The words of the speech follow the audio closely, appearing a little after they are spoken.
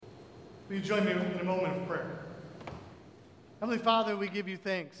Will you join me in a moment of prayer? Heavenly Father, we give you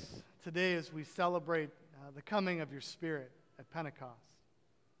thanks today as we celebrate the coming of your Spirit at Pentecost.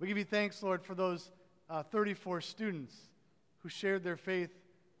 We give you thanks, Lord, for those 34 students who shared their faith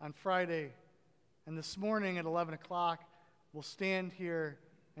on Friday. And this morning at 11 o'clock, we'll stand here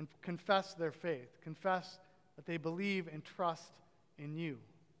and confess their faith, confess that they believe and trust in you.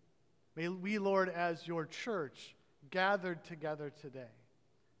 May we, Lord, as your church, gathered together today,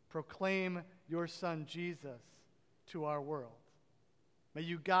 proclaim your Son, Jesus, to our world. May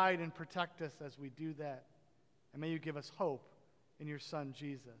you guide and protect us as we do that. And may you give us hope in your Son,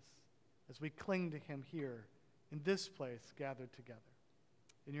 Jesus, as we cling to him here in this place gathered together.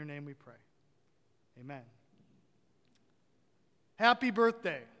 In your name we pray. Amen. Happy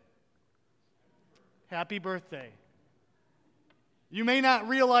birthday. Happy birthday. You may not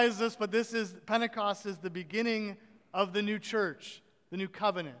realize this, but Pentecost is the beginning of the new church, the new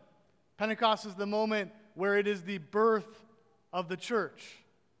covenant. Pentecost is the moment where it is the birth of the church.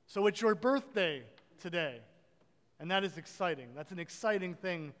 So it's your birthday today, and that is exciting. That's an exciting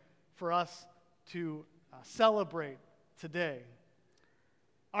thing for us to celebrate today.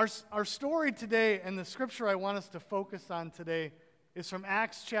 Our story today and the scripture I want us to focus on today is from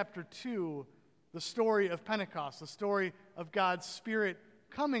Acts chapter 2, the story of Pentecost, the story of God's Spirit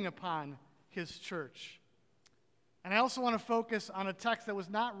coming upon his church. And I also want to focus on a text that was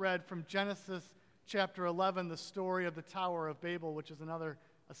not read from Genesis chapter 11, the story of the Tower of Babel, which is another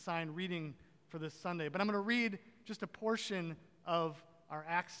assigned reading for this Sunday. But I'm going to read just a portion of our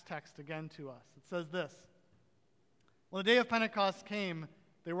Acts text again to us. It says this: When the day of Pentecost came,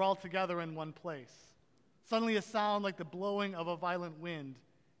 they were all together in one place. Suddenly a sound like the blowing of a violent wind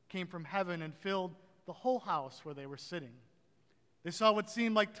came from heaven and filled the whole house where they were sitting. They saw what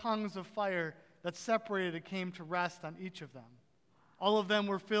seemed like tongues of fire that separated and came to rest on each of them. All of them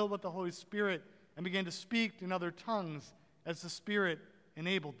were filled with the Holy Spirit and began to speak in other tongues as the Spirit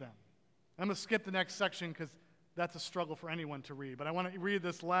enabled them. I'm going to skip the next section because that's a struggle for anyone to read. But I want to read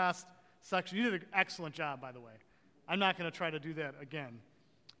this last section. You did an excellent job, by the way. I'm not going to try to do that again.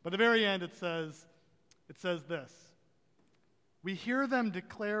 But at the very end, it says this: We hear them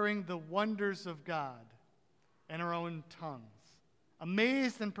declaring the wonders of God in our own tongues.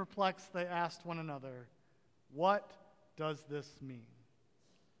 Amazed and perplexed, they asked one another, "What does this mean?"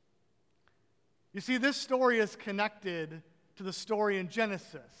 You see, this story is connected to the story in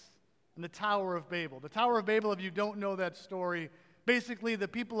Genesis and the Tower of Babel. The Tower of Babel, if you don't know that story, basically the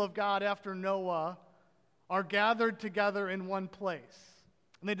people of God after Noah are gathered together in one place.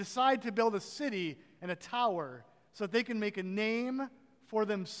 And they decide to build a city and a tower so that they can make a name for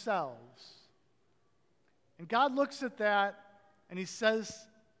themselves. And God looks at that and he says,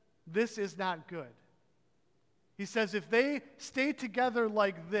 this is not good. He says, if they stay together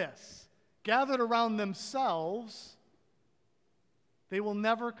like this, gathered around themselves, they will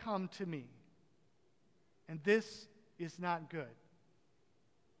never come to me. And this is not good.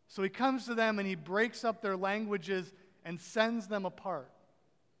 So he comes to them and he breaks up their languages and sends them apart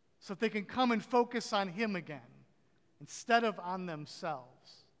so that they can come and focus on him again instead of on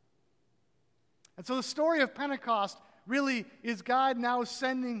themselves. And so the story of Pentecost really is God now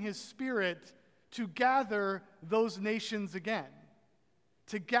sending his Spirit to gather those nations again,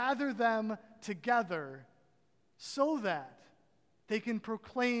 to gather them together so that they can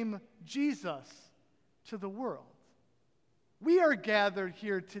proclaim Jesus to the world. We are gathered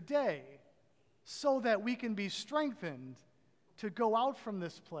here today so that we can be strengthened to go out from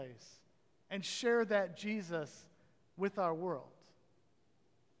this place and share that Jesus with our world.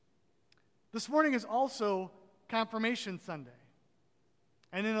 This morning is also Confirmation Sunday.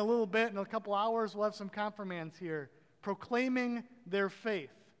 And in a little bit, in a couple hours, we'll have some confirmands here proclaiming their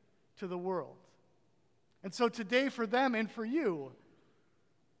faith to the world. And so today, for them and for you,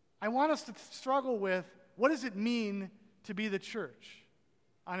 I want us to struggle with, what does it mean to be the church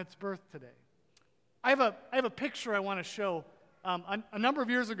on its birth today? I have a picture I want to show. A number of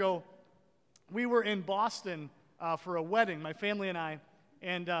years ago, we were in Boston for a wedding, my family and I.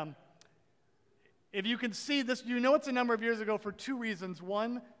 And if you can see this, you know it's a number of years ago for two reasons.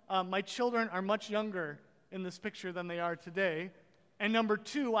 One, my children are much younger in this picture than they are today. And number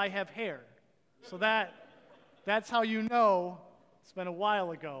two, I have hair. So that's how you know it's been a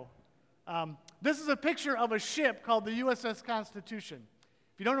while ago. This is a picture of a ship called the USS Constitution.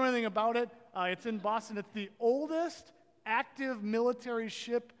 If you don't know anything about it, it's in Boston. It's the oldest active military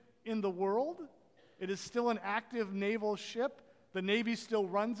ship in the world. It is still an active naval ship. The Navy still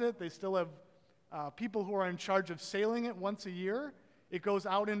runs it. They still have people who are in charge of sailing it once a year. It goes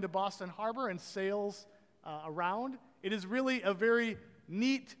out into Boston Harbor and sails around. It is really a very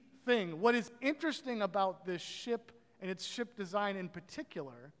neat thing. What is interesting about this ship and its ship design in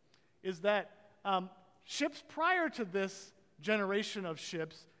particular is that ships prior to this generation of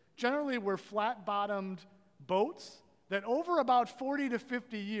ships generally were flat-bottomed boats that over about 40 to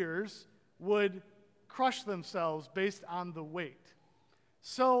 50 years would crush themselves based on the weight.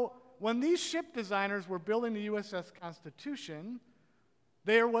 So when these ship designers were building the USS Constitution,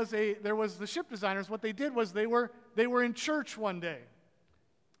 there was the ship designers. What they did was they were in church one day.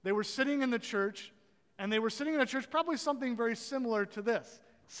 They were sitting in the church, and they were sitting in a church probably something very similar to this,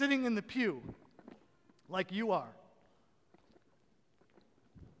 sitting in the pew, like you are.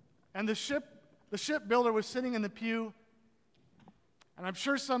 And the shipbuilder was sitting in the pew, and I'm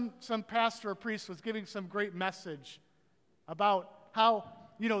sure some pastor or priest was giving some great message about how,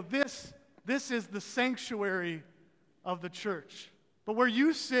 this is the sanctuary of the church. But where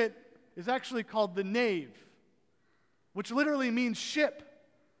you sit is actually called the nave, which literally means ship.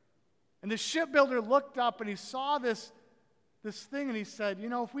 And the shipbuilder looked up and he saw this thing and he said,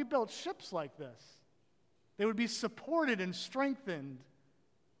 if we built ships like this, they would be supported and strengthened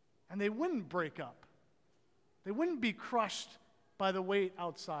and they wouldn't break up. They wouldn't be crushed by the weight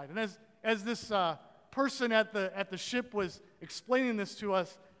outside. And as this person at the ship was explaining this to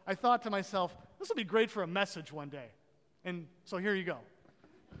us, I thought to myself, this will be great for a message one day. And so here you go.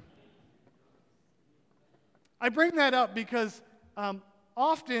 I bring that up because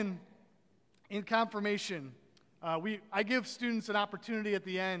often in confirmation, I give students an opportunity at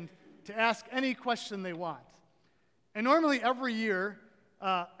the end to ask any question they want. And normally every year,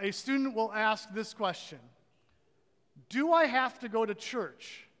 a student will ask this question: do I have to go to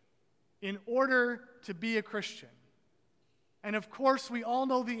church in order to be a Christian? And of course, we all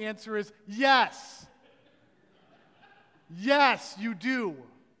know the answer is yes. Yes, you do.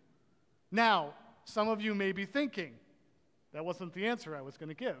 Now, some of you may be thinking, that wasn't the answer I was going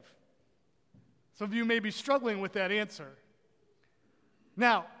to give. Some of you may be struggling with that answer.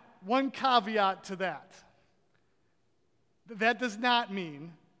 Now, one caveat to that. That does not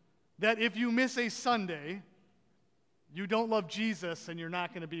mean that if you miss a Sunday, you don't love Jesus and you're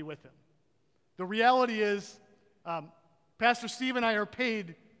not going to be with him. The reality is, Pastor Steve and I are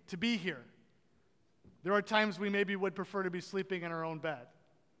paid to be here. There are times we maybe would prefer to be sleeping in our own bed.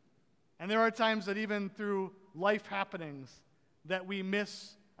 And there are times that even through life happenings that we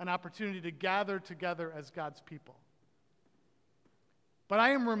miss an opportunity to gather together as God's people. But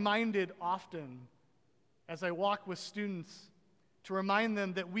I am reminded often as I walk with students to remind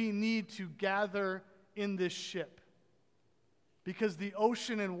them that we need to gather in this ship because the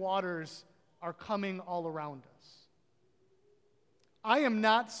ocean and waters are coming all around us. I am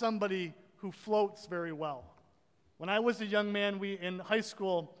not somebody who floats very well. When I was a young man, in high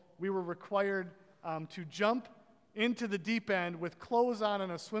school, we were required to jump into the deep end with clothes on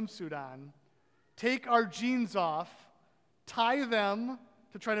and a swimsuit on, take our jeans off, tie them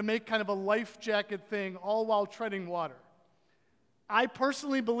to try to make kind of a life jacket thing, all while treading water. I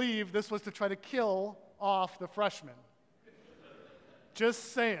personally believe this was to try to kill off the freshmen.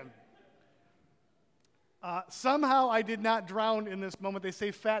 Just saying. Somehow I did not drown in this moment. They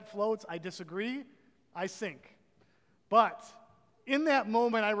say fat floats. I disagree. I sink. But in that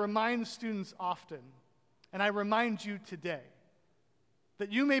moment, I remind students often, and I remind you today,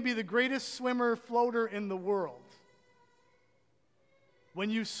 that you may be the greatest swimmer, floater in the world. When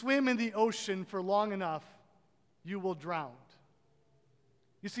you swim in the ocean for long enough, you will drown.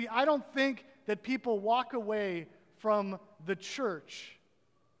 You see, I don't think that people walk away from the church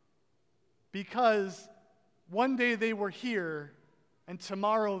because one day they were here and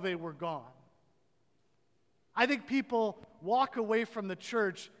tomorrow they were gone. I think people walk away from the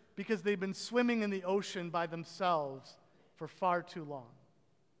church because they've been swimming in the ocean by themselves for far too long.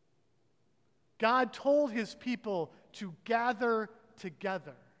 God told his people to gather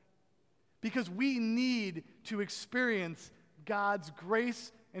together because we need to experience God's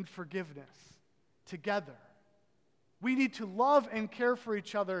grace and forgiveness together. We need to love and care for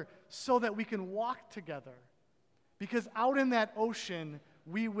each other so that we can walk together. Because out in that ocean,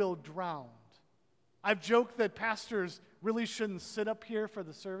 we will drown. I've joked that pastors really shouldn't sit up here for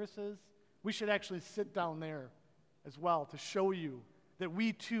the services. We should actually sit down there as well to show you that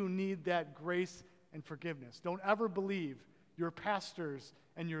we too need that grace and forgiveness. Don't ever believe your pastors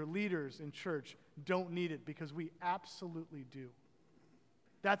and your leaders in church don't need it, because we absolutely do.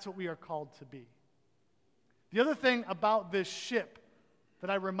 That's what we are called to be. The other thing about this ship that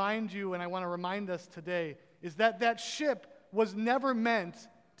I remind you and I want to remind us today is that that ship was never meant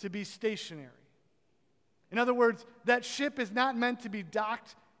to be stationary. In other words, that ship is not meant to be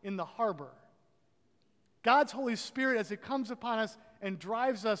docked in the harbor. God's Holy Spirit, as it comes upon us and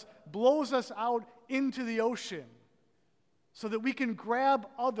drives us, blows us out into the ocean so that we can grab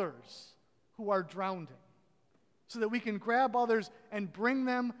others who are drowning, so that we can grab others and bring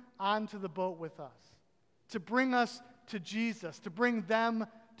them onto the boat with us, to bring us to Jesus, to bring them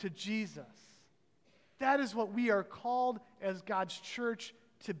to Jesus. That is what we are called as God's church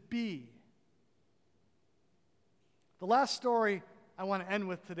to be. The last story I want to end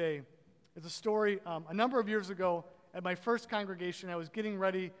with today is a story a number of years ago at my first congregation. I was getting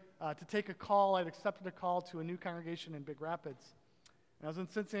ready to take a call. I'd accepted a call to a new congregation in Big Rapids. And I was in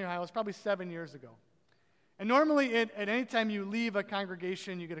Cincinnati, Ohio. It was probably 7 years ago. And normally, at any time you leave a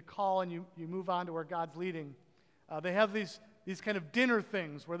congregation, you get a call and you move on to where God's leading. They have these kind of dinner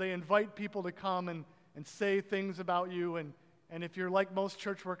things where they invite people to come and say things about you. And if you're like most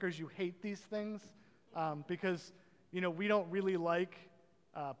church workers, you hate these things because, we don't really like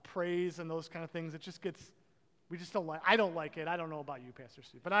praise and those kind of things. It just gets, we just don't like, I don't like it. I don't know about you, Pastor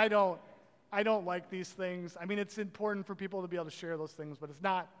Steve, but I don't like these things. I mean, it's important for people to be able to share those things, but it's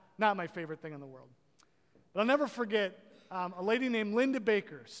not my favorite thing in the world. But I'll never forget, a lady named Linda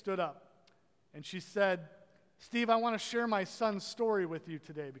Baker stood up, and she said, Steve, I want to share my son's story with you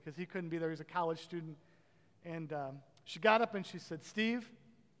today because he couldn't be there. He's a college student. And she got up and she said, Steve,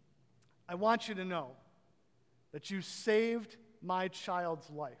 I want you to know that you saved my child's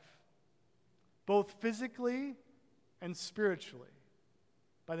life, both physically and spiritually,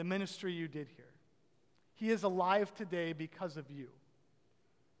 by the ministry you did here. He is alive today because of you.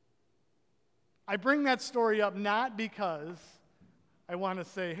 I bring that story up not because I want to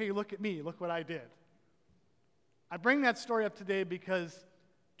say, hey, look at me, look what I did. I bring that story up today because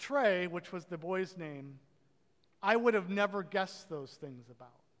Trey, which was the boy's name, I would have never guessed those things about.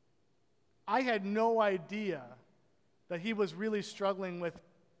 I had no idea that he was really struggling with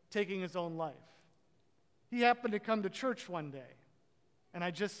taking his own life. He happened to come to church one day, and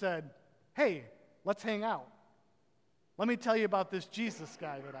I just said, hey, let's hang out. Let me tell you about this Jesus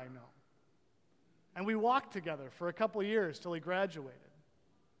guy that I know. And we walked together for a couple of years till he graduated.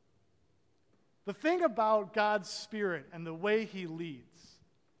 The thing about God's Spirit and the way He leads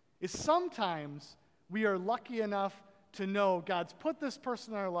is sometimes we are lucky enough to know God's put this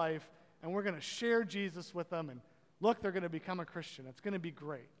person in our life and we're going to share Jesus with them, and look, they're going to become a Christian. It's going to be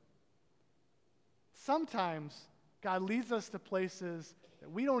great. Sometimes God leads us to places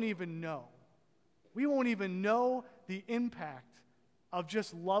that we don't even know. We won't even know the impact of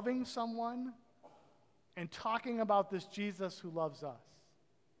just loving someone and talking about this Jesus who loves us.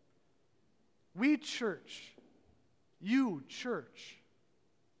 We church, you church,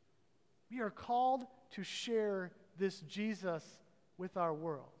 we are called to share this Jesus with our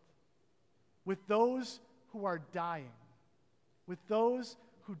world, with those who are dying, with those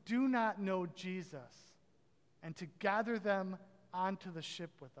who do not know Jesus, and to gather them onto the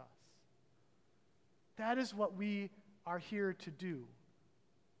ship with us. That is what we are here to do.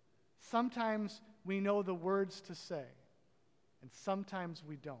 Sometimes we know the words to say, and sometimes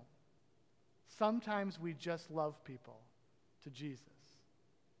we don't. Sometimes we just love people to Jesus.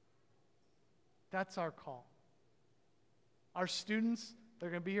 That's our call. Our students, they're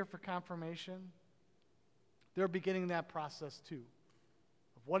going to be here for confirmation. They're beginning that process too,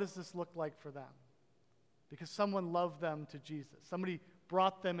 of what does this look like for them? Because someone loved them to Jesus. Somebody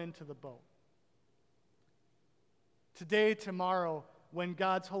brought them into the boat. Today, tomorrow, when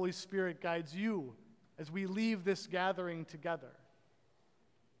God's Holy Spirit guides you as we leave this gathering together,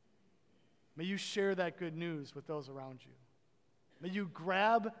 may you share that good news with those around you. May you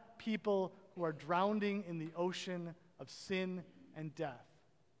grab people who are drowning in the ocean of sin and death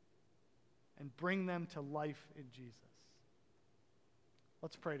and bring them to life in Jesus.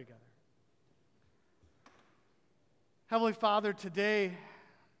 Let's pray together. Heavenly Father, today,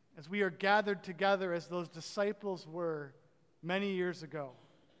 as we are gathered together as those disciples were many years ago,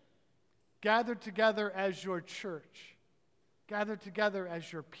 gathered together as your church, gathered together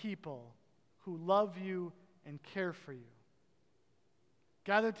as your people who love you and care for you,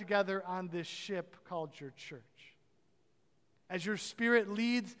 gathered together on this ship called your church. As your Spirit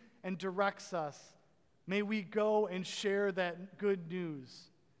leads and directs us, may we go and share that good news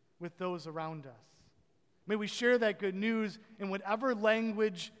with those around us. May we share that good news in whatever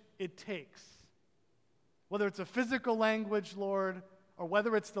language it takes. Whether it's a physical language, Lord, or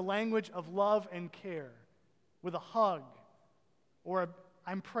whether it's the language of love and care, with a hug, or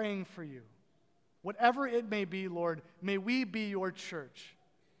I'm praying for you. Whatever it may be, Lord, may we be your church,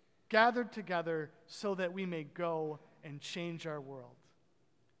 gathered together so that we may go and change our world.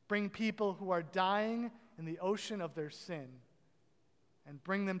 Bring people who are dying in the ocean of their sin and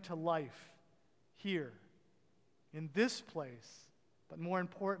bring them to life here, in this place, but more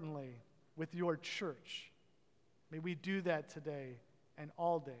importantly, with your church. May we do that today and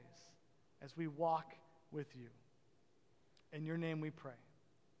all days as we walk with you. In your name we pray.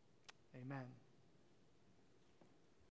 Amen.